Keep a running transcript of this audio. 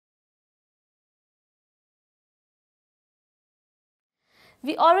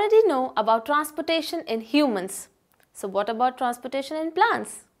We already know about transportation in humans. So what about transportation in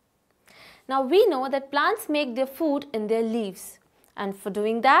plants? Now we know that plants make their food in their leaves, and for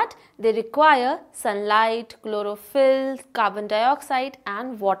doing that they require sunlight, chlorophyll, carbon dioxide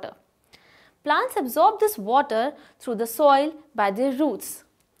and water. Plants absorb this water through the soil by their roots.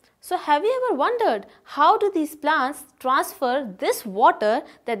 So have you ever wondered how do these plants transfer this water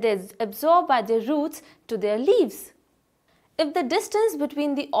that they absorb by their roots to their leaves? If the distance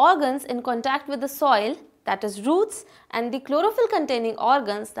between the organs in contact with the soil, that is roots, and the chlorophyll containing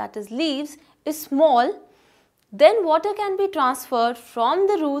organs, that is leaves, is small, then water can be transferred from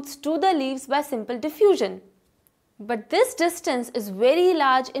the roots to the leaves by simple diffusion. But this distance is very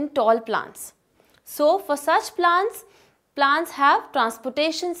large in tall plants. So for such plants, plants have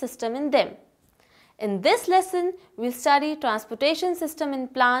transportation system in them. In this lesson, we'll study transportation system in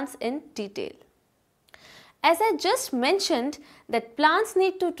plants in detail. As I just mentioned that plants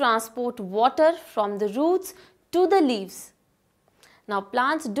need to transport water from the roots to the leaves. Now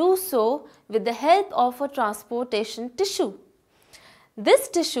plants do so with the help of a transportation tissue. This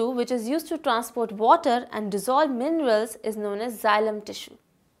tissue, which is used to transport water and dissolve minerals, is known as xylem tissue.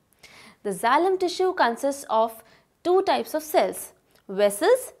 The xylem tissue consists of two types of cells,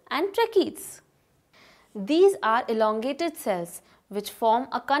 vessels and tracheids. These are elongated cells which form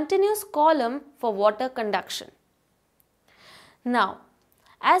a continuous column for water conduction. Now,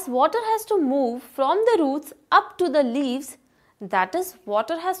 as water has to move from the roots up to the leaves, that is,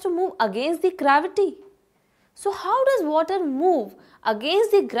 water has to move against the gravity. So how does water move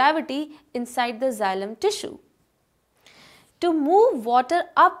against the gravity inside the xylem tissue? To move water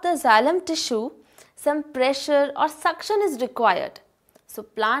up the xylem tissue, some pressure or suction is required. So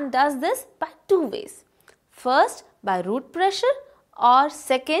plant does this by two ways. First, by root pressure, or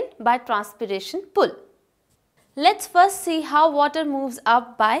second, by transpiration pull. Let's first see how water moves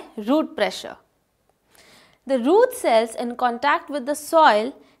up by root pressure. The root cells in contact with the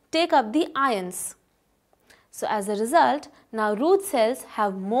soil take up the ions. So as a result, now root cells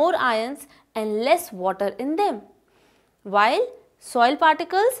have more ions and less water in them, while soil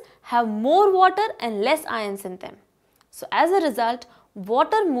particles have more water and less ions in them. So as a result,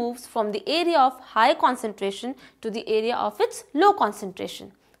 water moves from the area of high concentration to the area of its low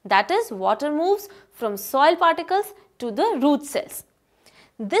concentration. That is, water moves from soil particles to the root cells.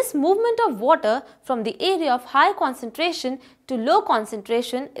 This movement of water from the area of high concentration to low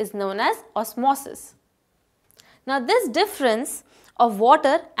concentration is known as osmosis. Now this difference of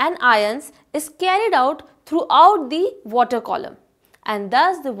water and ions is carried out throughout the water column, and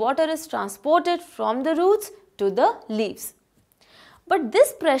thus the water is transported from the roots to the leaves. But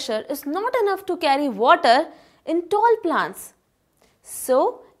this pressure is not enough to carry water in tall plants.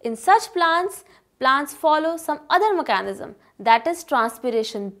 So in such plants, plants follow some other mechanism, that is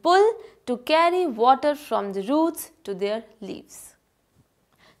transpiration pull, to carry water from the roots to their leaves.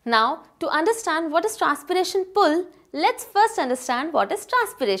 Now to understand what is transpiration pull, let's first understand what is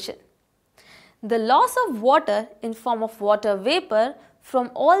transpiration. The loss of water in form of water vapor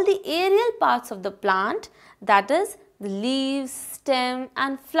from all the aerial parts of the plant, that is the leaves, stem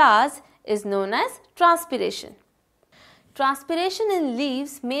and flowers, is known as transpiration. Transpiration in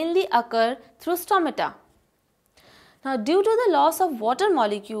leaves mainly occur through stomata. Now due to the loss of water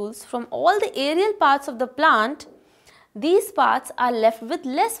molecules from all the aerial parts of the plant, these parts are left with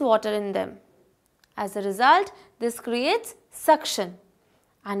less water in them. As a result, this creates suction,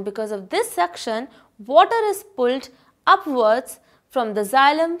 and because of this suction, water is pulled upwards from the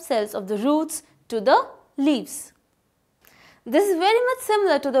xylem cells of the roots to the leaves. This is very much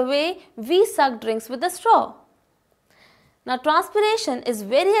similar to the way we suck drinks with a straw. Now transpiration is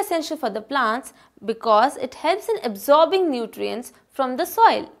very essential for the plants because it helps in absorbing nutrients from the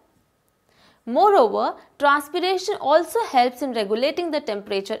soil. Moreover, transpiration also helps in regulating the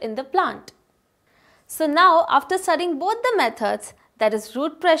temperature in the plant. So now, after studying both the methods, that is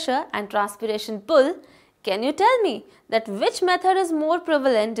root pressure and transpiration pull, can you tell me that which method is more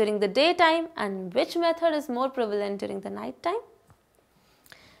prevalent during the daytime and which method is more prevalent during the night time?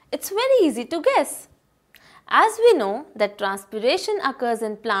 It's very easy to guess. As we know that transpiration occurs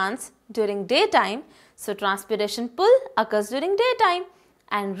in plants during daytime, so transpiration pull occurs during daytime,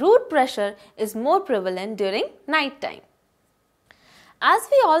 and root pressure is more prevalent during night time. As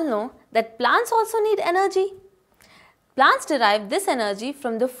we all know that plants also need energy. Plants derive this energy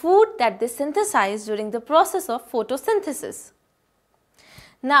from the food that they synthesize during the process of photosynthesis.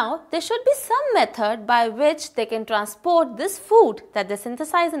 Now, there should be some method by which they can transport this food that they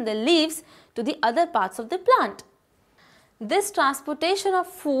synthesize in the leaves to the other parts of the plant. This transportation of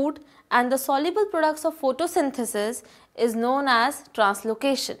food and the soluble products of photosynthesis is known as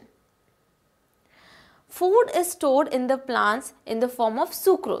translocation. Food is stored in the plants in the form of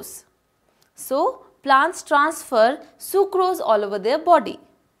sucrose. So, plants transfer sucrose all over their body.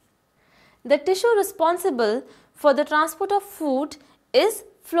 The tissue responsible for the transport of food is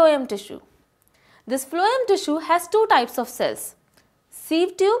phloem tissue. This phloem tissue has two types of cells,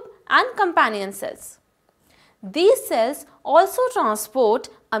 sieve tube and companion cells. These cells also transport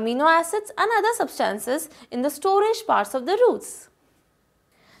amino acids and other substances in the storage parts of the roots.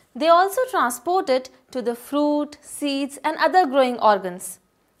 They also transport it to the fruit, seeds and other growing organs.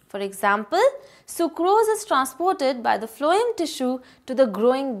 For example, sucrose is transported by the phloem tissue to the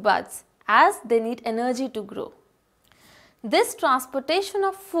growing buds as they need energy to grow. This transportation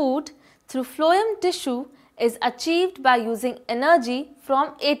of food through phloem tissue is achieved by using energy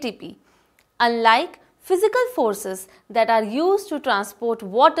from ATP, unlike physical forces that are used to transport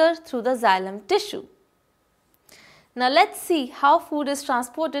water through the xylem tissue. Now let's see how food is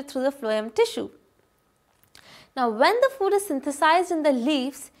transported through the phloem tissue. Now when the food is synthesized in the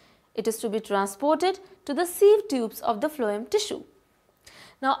leaves, it is to be transported to the sieve tubes of the phloem tissue.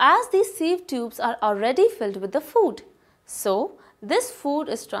 Now as these sieve tubes are already filled with the food, so this food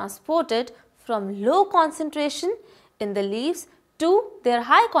is transported from low concentration in the leaves to their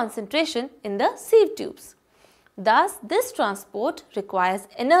high concentration in the sieve tubes. Thus, this transport requires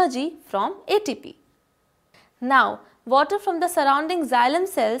energy from ATP. Now, water from the surrounding xylem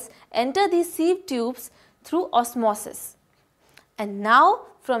cells enter these sieve tubes through osmosis. And now,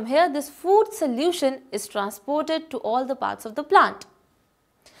 from here this food solution is transported to all the parts of the plant.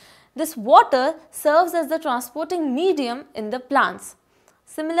 This water serves as the transporting medium in the plants,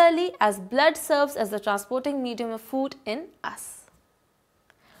 similarly as blood serves as the transporting medium of food in us.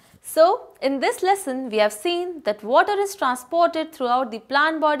 So, in this lesson we have seen that water is transported throughout the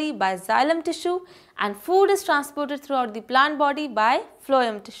plant body by xylem tissue and food is transported throughout the plant body by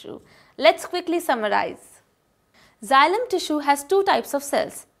phloem tissue. Let's quickly summarize. Xylem tissue has two types of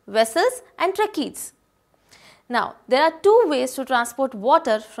cells, vessels and tracheids. Now, there are two ways to transport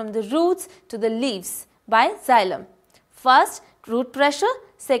water from the roots to the leaves by xylem. First, root pressure,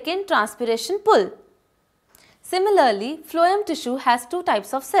 second, transpiration pull. Similarly, phloem tissue has two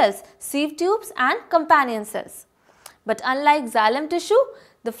types of cells, sieve tubes and companion cells. But unlike xylem tissue,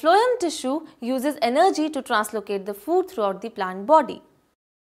 the phloem tissue uses energy to translocate the food throughout the plant body.